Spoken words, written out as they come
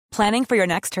Planning for your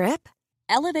next trip?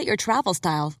 Elevate your travel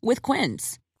style with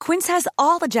Quince. Quince has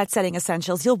all the jet-setting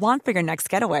essentials you'll want for your next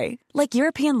getaway, like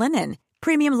European linen,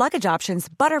 premium luggage options,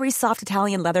 buttery soft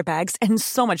Italian leather bags, and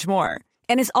so much more.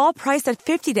 And is all priced at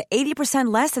 50 to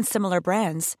 80% less than similar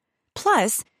brands.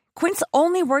 Plus, Quince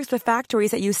only works with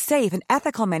factories that use safe and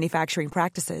ethical manufacturing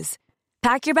practices.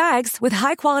 Pack your bags with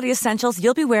high-quality essentials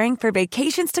you'll be wearing for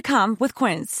vacations to come with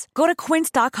Quince. Go to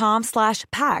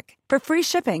quince.com/pack for free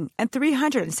shipping and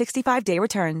 365-day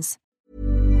returns.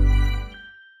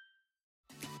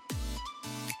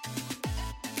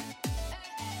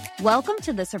 Welcome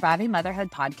to the Surviving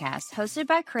Motherhood podcast, hosted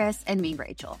by Chris and me,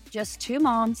 Rachel. Just two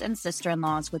moms and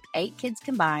sister-in-laws with 8 kids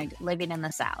combined living in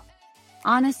the South.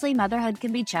 Honestly, motherhood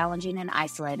can be challenging and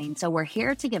isolating, so we're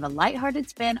here to give a lighthearted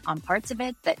spin on parts of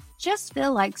it that just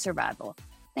feel like survival.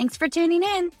 Thanks for tuning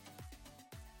in.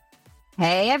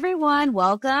 Hey, everyone.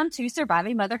 Welcome to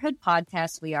Surviving Motherhood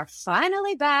podcast. We are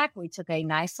finally back. We took a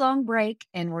nice long break,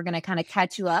 and we're going to kind of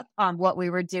catch you up on what we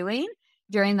were doing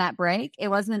during that break. It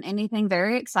wasn't anything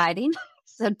very exciting,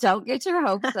 so don't get your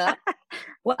hopes up.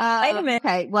 Well, wait a minute.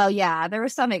 Okay. Well, yeah, there were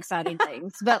some exciting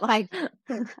things, but like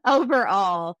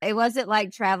overall, it wasn't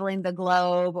like traveling the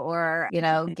globe or,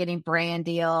 getting brand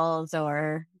deals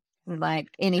or like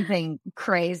anything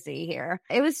crazy here.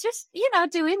 It was just,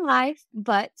 doing life,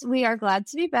 but we are glad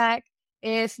to be back.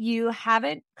 If you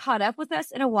haven't caught up with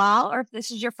us in a while, or if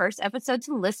this is your first episode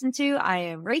to listen to, I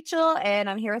am Rachel and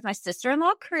I'm here with my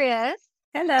sister-in-law, Chris.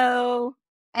 Hello.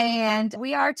 And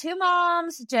we are two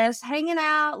moms just hanging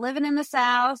out, living in the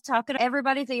South, talking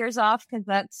everybody's ears off because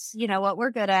that's, what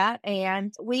we're good at.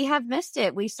 And we have missed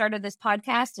it. We started this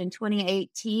podcast in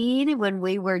 2018 when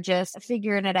we were just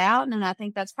figuring it out. And I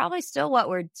think that's probably still what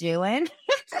we're doing.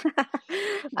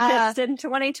 Just in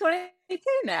 2022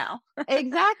 now.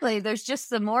 Exactly. There's just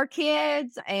some more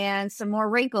kids and some more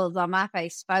wrinkles on my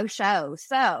face, faux show.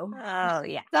 So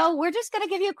we're just going to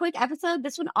give you a quick episode.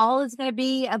 This one all is going to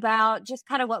be about just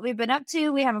kind of what we've been up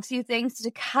to. We have a few things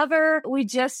to cover. We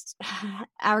just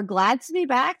are glad to be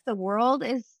back. The world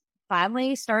is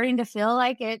finally starting to feel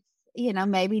like it's,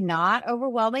 maybe not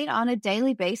overwhelming on a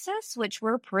daily basis, which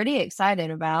we're pretty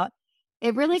excited about.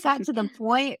 It really got to the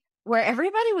point where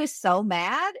everybody was so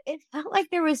mad, it felt like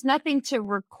there was nothing to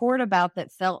record about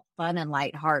that felt fun and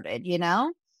lighthearted,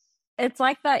 It's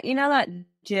like that, that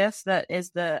gif that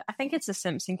is I think it's a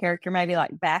Simpson character, maybe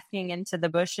like backing into the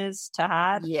bushes to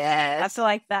hide. Yes. I feel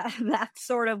like that's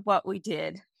sort of what we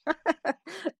did.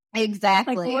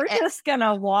 Exactly. Like we're just going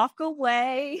to walk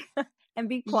away and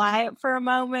be quiet for a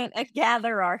moment and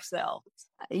gather ourselves.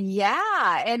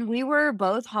 Yeah. And we were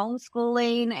both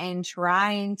homeschooling and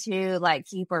trying to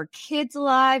keep our kids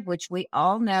alive, which we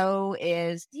all know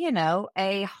is,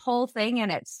 a whole thing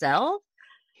in itself.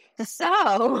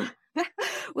 So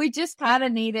we just kind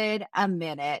of needed a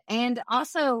minute. And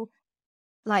also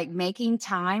making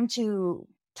time to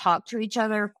talk to each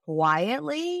other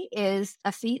quietly is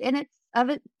a feat in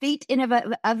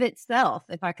of itself,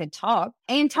 if I could talk.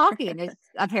 And talking is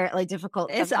apparently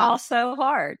difficult. It's also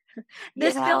hard.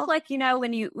 This feels like,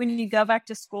 when you go back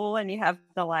to school and you have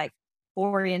the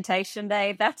orientation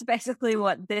day, that's basically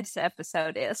what this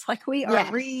episode is. We are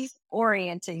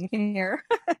reorienting here.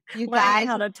 You guys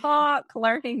how to talk,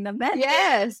 learning the method.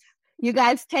 Yes. You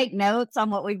guys take notes on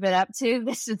what we've been up to.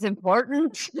 This is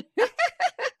important.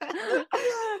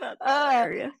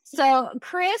 So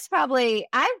Chris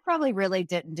I probably really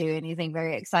didn't do anything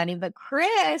very exciting, but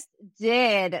Chris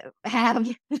did have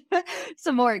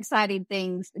some more exciting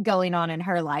things going on in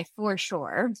her life for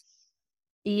sure.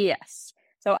 Yes.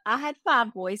 So I had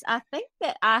 5 boys. I think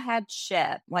that I had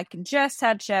Shep, just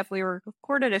had Shep. We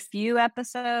recorded a few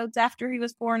episodes after he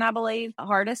was born, I believe. The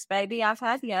hardest baby I've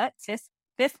had yet,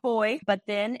 fifth boy. But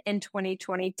then in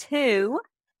 2022,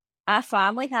 I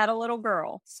finally had a little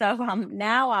girl. So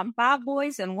I'm 5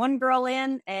 boys and 1 girl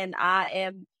in, and I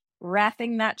am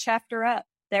wrapping that chapter up.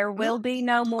 There will be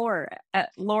no more,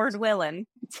 Lord willing,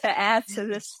 to add to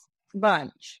this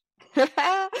bunch.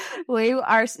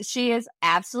 She is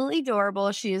absolutely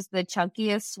adorable. She is the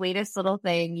chunkiest, sweetest little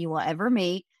thing you will ever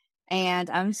meet. And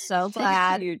I'm so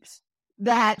glad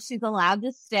that she's allowed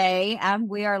to stay.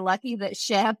 We are lucky that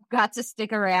Shep got to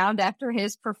stick around after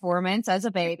his performance as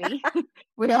a baby.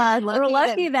 We're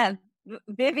lucky that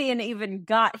Vivian even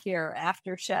got here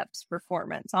after Shep's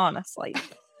performance, honestly.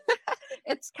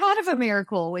 It's kind of a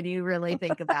miracle when you really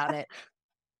think about it.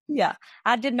 Yeah.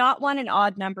 I did not want an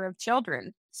odd number of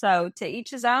children. So to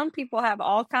each his own. People have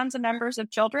all kinds of numbers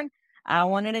of children. I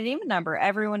wanted an even number.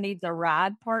 Everyone needs a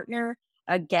ride partner,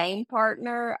 a game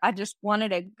partner. I just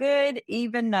wanted a good,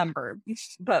 even number.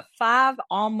 But 5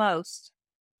 almost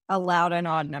a loud and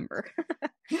odd number.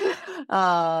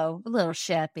 Oh, little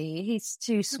Sheppy. He's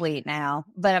too sweet now.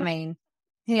 But I mean,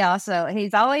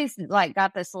 he's always like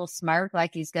got this little smirk,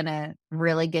 like he's gonna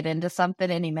really get into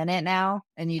something any minute now.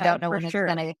 And you don't know when it's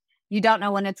you don't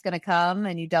know when it's gonna come,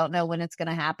 and you don't know when it's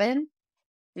gonna happen.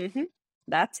 Mm-hmm.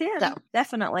 That's him. So,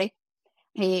 definitely.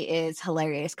 He is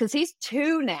hilarious because he's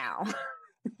 2 now.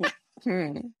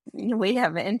 We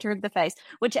have entered the phase,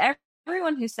 which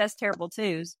everyone who says terrible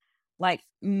twos like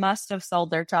must have sold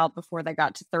their child before they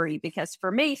got to 3, because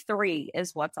for me 3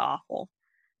 is what's awful.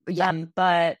 Yeah.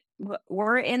 But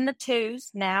we're in the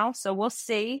 2s now, so we'll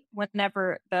see what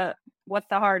the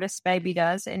hardest baby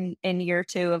does in year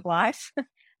 2 of life.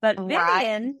 But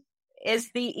Vivian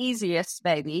is the easiest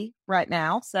baby right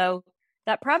now, so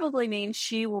that probably means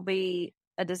she will be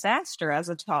a disaster as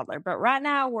a toddler. But right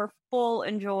now we're full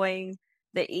enjoying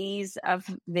the ease of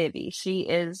Vivi. She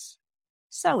is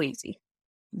so easy.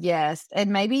 Yes,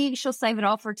 and maybe she'll save it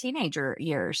all for teenager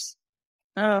years.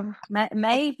 Oh,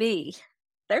 maybe.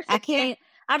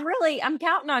 I'm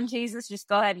counting on Jesus. Just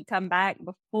go ahead and come back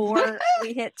before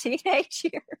we hit teenage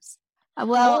years.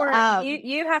 Well,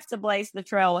 you have to blaze the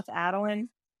trail with Adeline.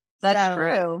 That's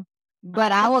true.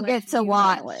 But I will get to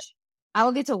watch. I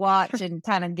will get to watch and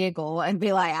kind of giggle and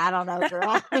be like, I don't know,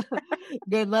 girl.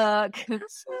 Good luck.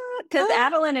 Because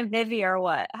Adeline and Vivi are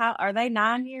what? How are they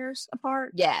 9 years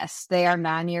apart? Yes, they are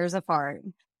 9 years apart.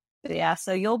 Yeah,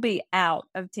 so you'll be out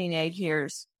of teenage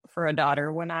years for a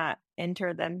daughter when I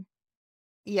enter them.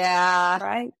 Yeah.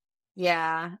 Right?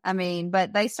 Yeah. I mean,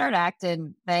 but they start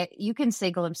acting, you can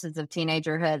see glimpses of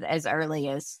teenagerhood as early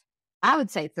as, I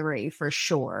would say 3 for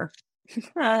sure.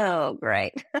 Oh,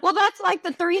 great. Well, that's like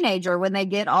the 3-nager when they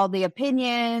get all the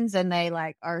opinions and they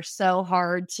like are so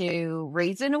hard to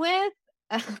reason with.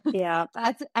 Yeah.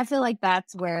 I feel like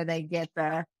that's where they get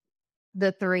the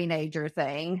 3-nager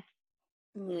thing.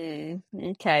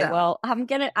 Okay. So. Well, I'm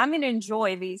gonna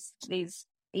enjoy these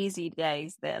easy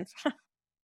days then.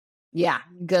 Yeah,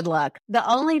 good luck. The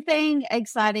only thing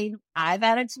exciting I've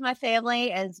added to my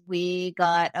family is we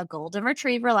got a golden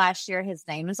retriever last year. His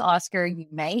name is Oscar. You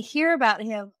may hear about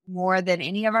him more than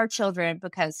any of our children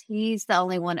because he's the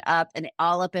only one up in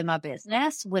my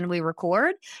business when we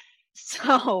record.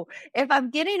 So if I'm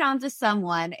getting onto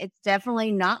someone, it's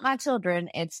definitely not my children,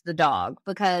 it's the dog,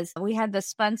 because we had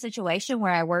this fun situation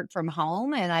where I work from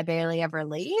home and I barely ever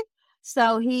leave.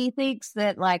 So he thinks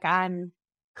that like I'm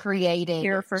created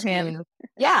here for him.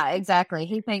 Yeah, exactly.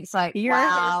 He thinks like you're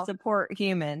his support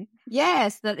human.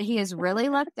 Yes, that he has really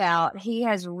lucked out. He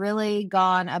has really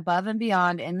gone above and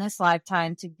beyond in this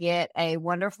lifetime to get a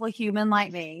wonderful human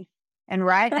like me. And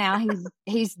right now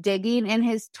he's digging in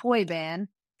his toy bin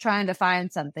trying to find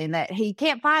something that he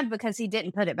can't find because he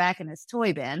didn't put it back in his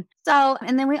toy bin. So,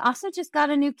 and then we also just got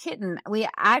a new kitten. We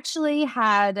actually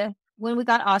had, when we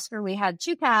got Oscar, we had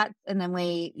 2 cats and then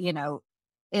we,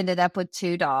 ended up with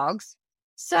 2 dogs.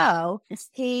 So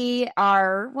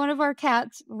one of our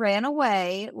cats ran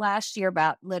away last year,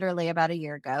 literally about a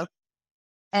year ago.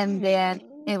 And then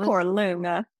it was poor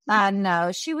Luna. I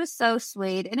know, she was so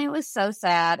sweet and it was so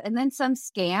sad. And then some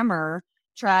scammer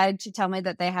tried to tell me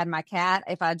that they had my cat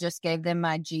if I just gave them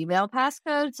my Gmail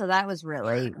passcode. So that was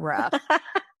really rough.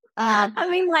 I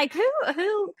mean, like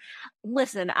who,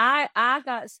 listen, I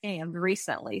got scammed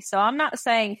recently. So I'm not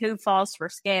saying who falls for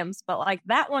scams, but like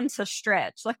that one's a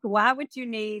stretch. Like, why would you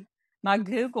need my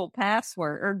Google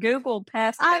password or Google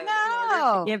passcode I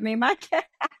know. To give me my cat?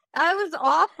 That was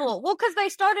awful. Well, because they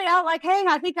started out like, hey,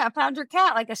 I think I found your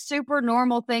cat, like a super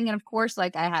normal thing. And of course,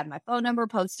 like I had my phone number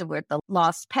posted with the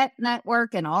Lost Pet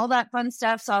Network and all that fun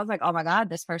stuff. So I was like, oh my God,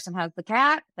 this person has the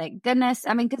cat. Thank goodness.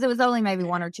 I mean, because it was only maybe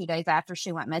 1 or 2 days after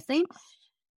she went missing.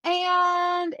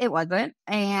 And it wasn't.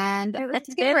 And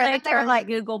let's get rid of like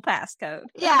Google passcode.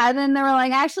 Yeah. And then they were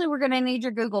like, actually, we're going to need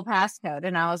your Google passcode.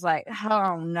 And I was like,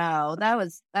 oh no, that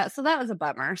was a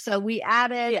bummer. So we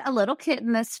added a little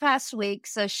kitten this past week.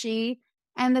 So she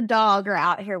and the dog are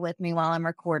out here with me while I'm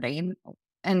recording,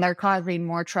 and they're causing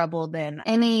more trouble than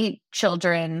any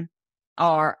children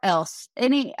or else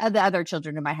any of the other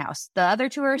children in my house. The other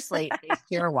 2 are asleep. These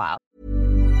 2 are wild.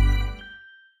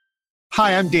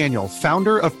 Hi, I'm Daniel,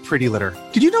 founder of Pretty Litter.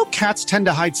 Did you know cats tend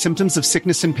to hide symptoms of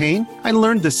sickness and pain? I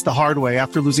learned this the hard way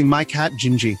after losing my cat,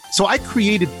 Gingy. So I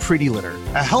created Pretty Litter,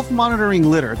 a health monitoring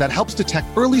litter that helps detect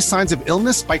early signs of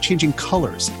illness by changing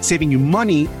colors, saving you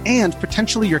money and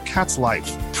potentially your cat's life.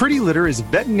 Pretty Litter is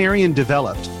veterinarian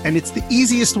developed, and it's the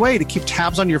easiest way to keep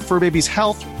tabs on your fur baby's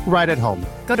health right at home.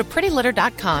 Go to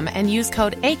prettylitter.com and use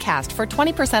code ACAST for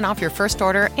 20% off your first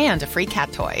order and a free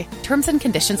cat toy. Terms and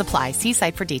conditions apply. See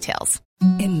site for details.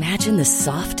 Imagine the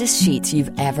softest sheets you've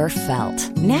ever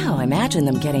felt. Now imagine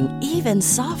them getting even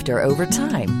softer over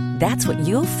time. That's what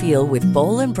you'll feel with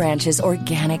Boll & Branch's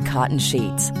organic cotton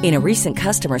sheets. In a recent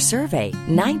customer survey,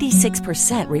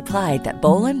 96% replied that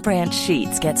Boll & Branch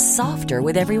sheets get softer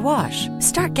with every wash.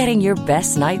 Start getting your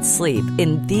best night's sleep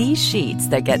in these sheets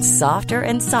that get softer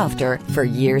and softer for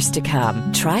years to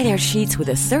come. Try their sheets with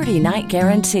a 30-night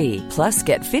guarantee. Plus,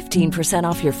 get 15%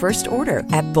 off your first order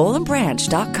at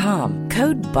bollandbranch.com.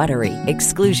 Code BUTTERY.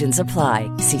 Exclusions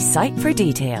apply. See site for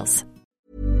details.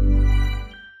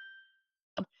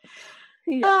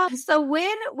 So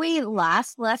when we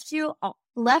last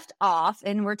left off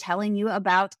and we're telling you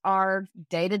about our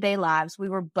day-to-day lives, we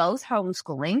were both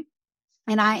homeschooling.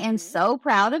 And I am so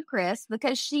proud of Chris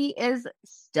because she is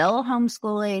still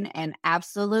homeschooling and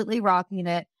absolutely rocking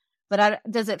it. But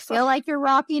does it feel like you're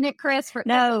rocking it, Chris?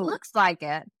 No. It looks like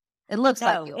it. It looks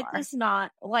like you are. No, it does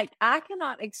not. Like, I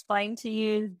cannot explain to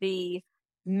you the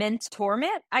mental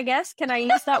torment, I guess. Can I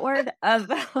use that word? Of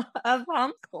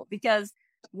homeschool. Because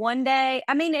one day,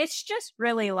 I mean, it's just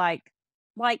really like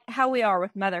how we are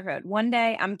with motherhood. One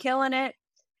day I'm killing it.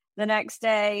 The next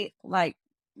day, like,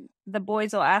 the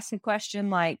boys will ask a question.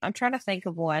 Like, I'm trying to think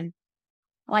of one.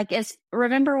 Like,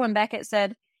 remember when Beckett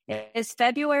said, "Is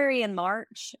February and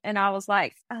March?" And I was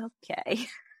like, okay.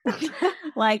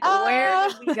 Like, where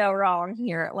did we go wrong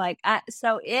here? Like,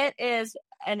 so it is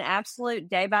an absolute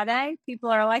day by day. People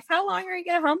are like, how long are you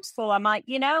going to homeschool? I'm like,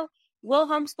 we'll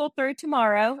homeschool through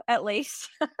tomorrow, at least.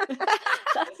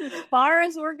 That's as far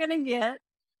as we're going to get.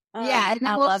 Yeah,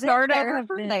 and we'll start over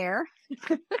from there.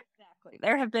 Exactly.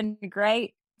 There have been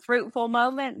great, fruitful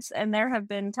moments, and there have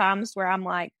been times where I'm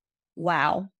like,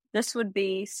 wow, this would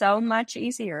be so much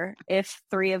easier if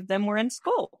 3 of them were in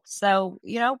school. So,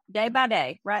 day by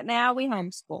day. Right now, we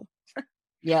homeschool.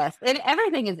 Yes, and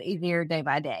everything is easier day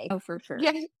by day. Oh, for sure.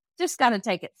 Yeah, just got to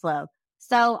take it slow.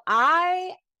 So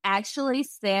I actually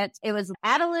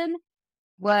Adeline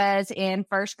was in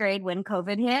first grade when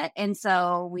COVID hit. And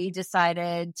so we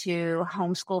decided to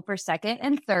homeschool for second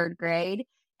and third grade.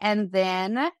 And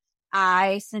then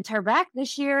I sent her back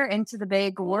this year into the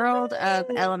big world of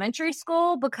elementary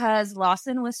school because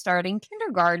Lawson was starting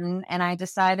kindergarten. And I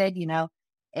decided,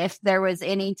 if there was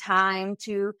any time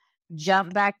to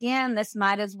jump back in, this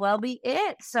might as well be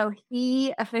it. So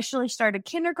he officially started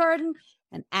kindergarten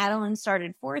and Adeline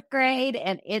started fourth grade.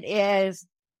 And it is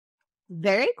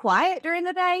very quiet during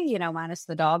the day, minus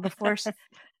the dog, of course.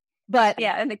 But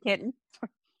yeah, and the kitten.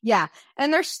 Yeah.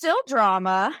 And there's still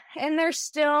drama and there's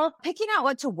still picking out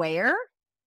what to wear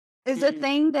is a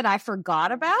thing that I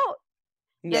forgot about.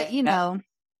 Yeah. That,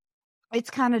 it's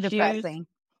kind of depressing.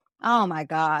 Oh my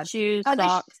God. Shoes,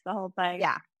 socks, the whole thing.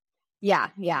 Yeah.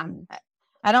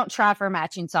 I don't try for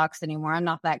matching socks anymore. I'm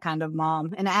not that kind of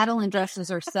mom. And Adeline dresses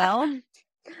herself.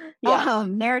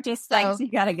 There just things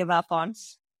you got to give up on.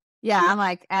 Yeah, I'm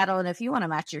like, Adeline, if you want to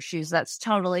match your shoes, that's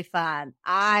totally fine.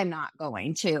 I'm not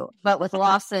going to. But with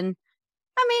Lawson,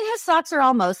 I mean, his socks are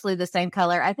all mostly the same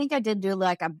color. I think I did do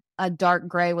like a dark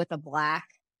gray with a black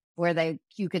where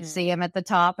you could see him at the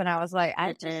top. And I was like,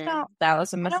 I just don't. That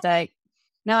was a mistake.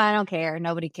 No, I don't care.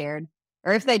 Nobody cared.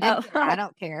 Or if they did, I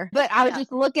don't care. But I was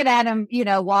just looking at him,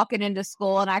 walking into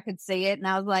school and I could see it. And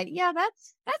I was like, yeah,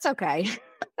 that's okay.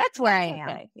 That's where I am.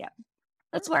 Okay. Yeah.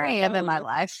 That's where I am in my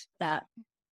life.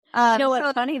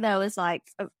 What's funny though is like,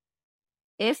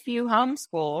 if you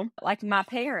homeschool, like my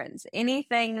parents,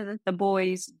 anything that the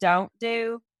boys don't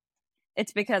do,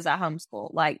 it's because I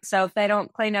homeschool. Like, so if they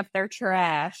don't clean up their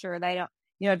trash or they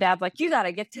don't, Dad's like, you got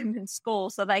to get them in school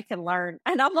so they can learn.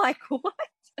 And I'm like, what?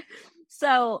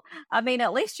 So, I mean,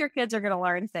 at least your kids are going to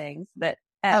learn things that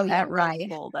right.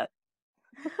 School that.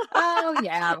 Oh,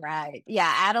 yeah, right.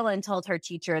 Yeah, Adeline told her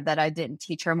teacher that I didn't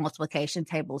teach her multiplication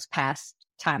tables past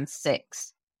times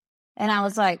 6. And I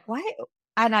was like, what?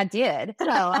 And I did. So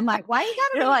I'm like, why you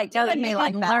got to like, telling me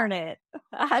like that? Learn it.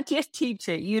 I just teach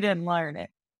it. You didn't learn it.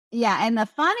 Yeah. And the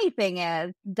funny thing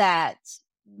is that,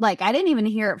 like, I didn't even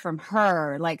hear it from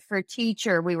her. Like, for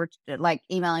teacher, we were like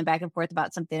emailing back and forth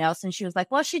about something else. And she was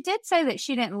like, well, she did say that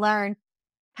she didn't learn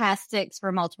past 6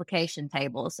 for multiplication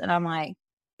tables. And I'm like,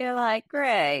 you're like,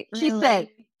 great.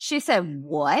 She said,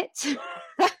 what?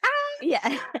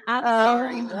 Yeah. I'm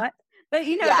sorry. What? But,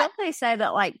 don't they say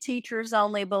that, like, teachers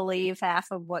only believe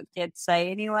half of what kids say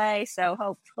anyway? So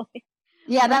hopefully.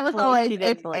 Yeah, that was always. She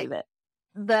didn't believe it.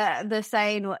 The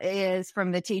saying is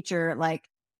from the teacher, like,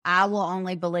 I will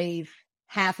only believe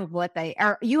half of what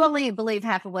you only believe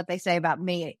half of what they say about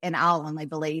me, and I'll only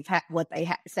believe half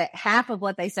of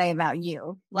what they say about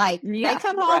you. Like, they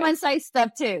come home and say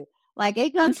stuff too. Like,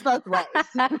 it comes both ways.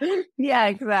 Yeah,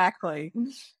 exactly.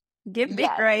 Give me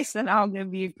grace and I'll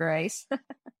give you grace.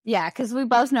 Yeah, because we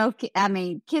both know,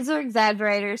 kids are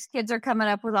exaggerators. Kids are coming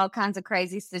up with all kinds of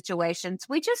crazy situations.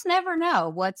 We just never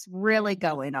know what's really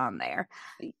going on there.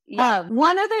 Yeah.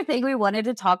 One other thing we wanted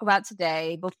to talk about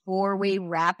today before we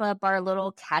wrap up our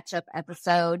little catch-up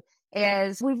episode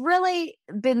is we've really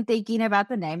been thinking about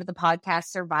the name of the podcast,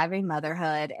 Surviving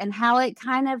Motherhood, and how it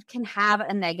kind of can have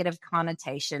a negative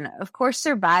connotation. Of course,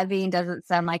 surviving doesn't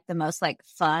sound like the most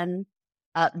fun,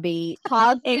 upbeat,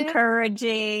 positive,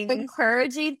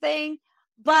 encouraging thing.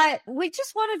 But we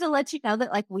just wanted to let you know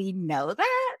that we know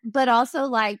that, but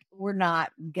also we're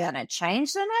not gonna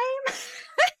change the name.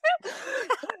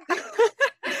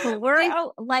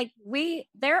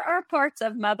 There are parts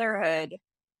of motherhood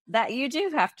that you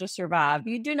do have to survive.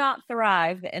 You do not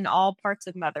thrive in all parts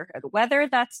of motherhood, whether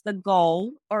that's the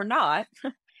goal or not.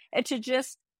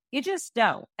 You just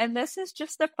don't. And this is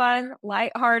just a fun,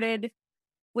 lighthearted.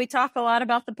 We talk a lot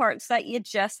about the parts that you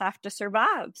just have to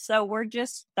survive. So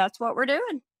that's what we're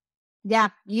doing. Yeah.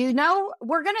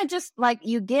 We're going to just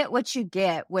you get what you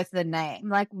get with the name.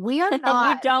 We are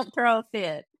not. We don't throw a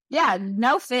fit. Yeah.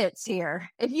 No fits here.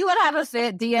 If you would have a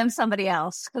fit, DM somebody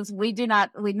else because we do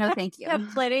not. No, thank you. We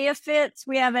have plenty of fits.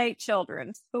 We have 8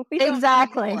 children. So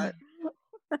exactly.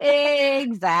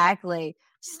 Exactly.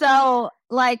 So,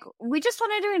 we just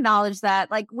wanted to acknowledge that,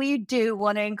 we do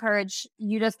want to encourage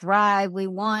you to thrive. We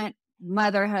want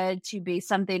motherhood to be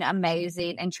something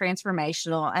amazing and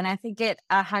transformational. And I think it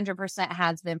 100%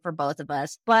 has been for both of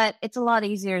us. But it's a lot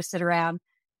easier to sit around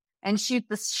and shoot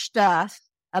the stuff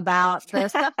about the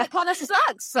stuff that kind of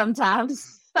sucks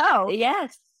sometimes. So,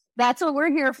 yes, that's what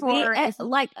we're here for. And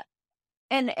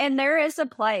there is a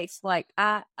place,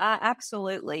 I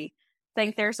absolutely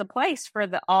think there's a place for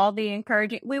all the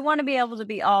encouraging. We want to be able to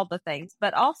be all the things,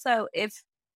 but also if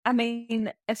I'm being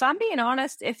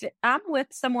honest, if I'm with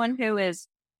someone who is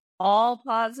all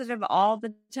positive all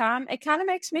the time, it kind of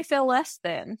makes me feel less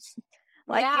than.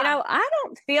 I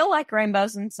don't feel like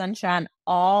rainbows and sunshine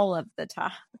all of the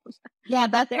time. Yeah,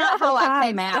 that's not how I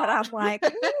came out. I'm like,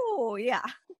 oh yeah.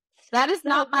 That is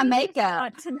not my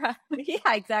makeup.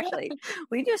 Yeah, exactly.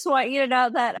 We just want you to know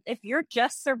that if you're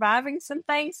just surviving some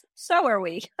things, so are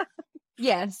we.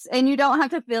 Yes, and you don't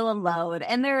have to feel alone.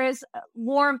 And there is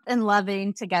warmth and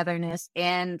loving togetherness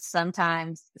in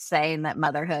sometimes saying that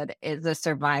motherhood is a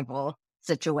survival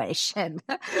situation.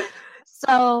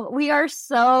 So we are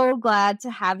so glad to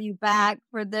have you back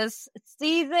for this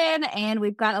season, and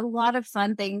we've got a lot of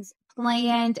fun things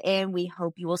planned, and we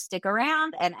hope you will stick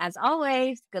around. And as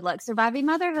always, good luck surviving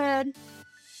motherhood.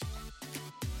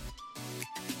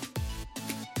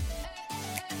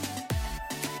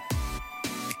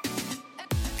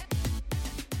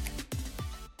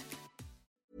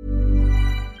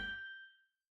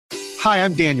 Hi,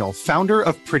 I'm Daniel, founder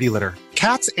of Pretty Litter.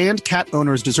 Cats and cat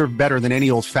owners deserve better than any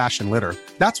old-fashioned litter.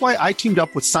 That's why I teamed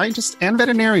up with scientists and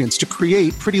veterinarians to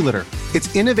create Pretty Litter.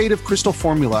 Its innovative crystal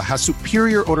formula has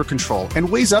superior odor control and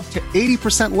weighs up to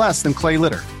 80% less than clay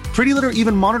litter. Pretty Litter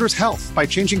even monitors health by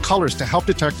changing colors to help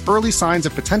detect early signs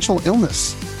of potential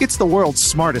illness. It's the world's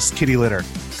smartest kitty litter.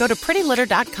 Go to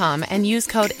prettylitter.com and use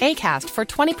code ACAST for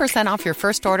 20% off your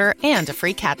first order and a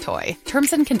free cat toy.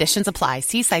 Terms and conditions apply.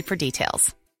 See site for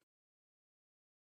details.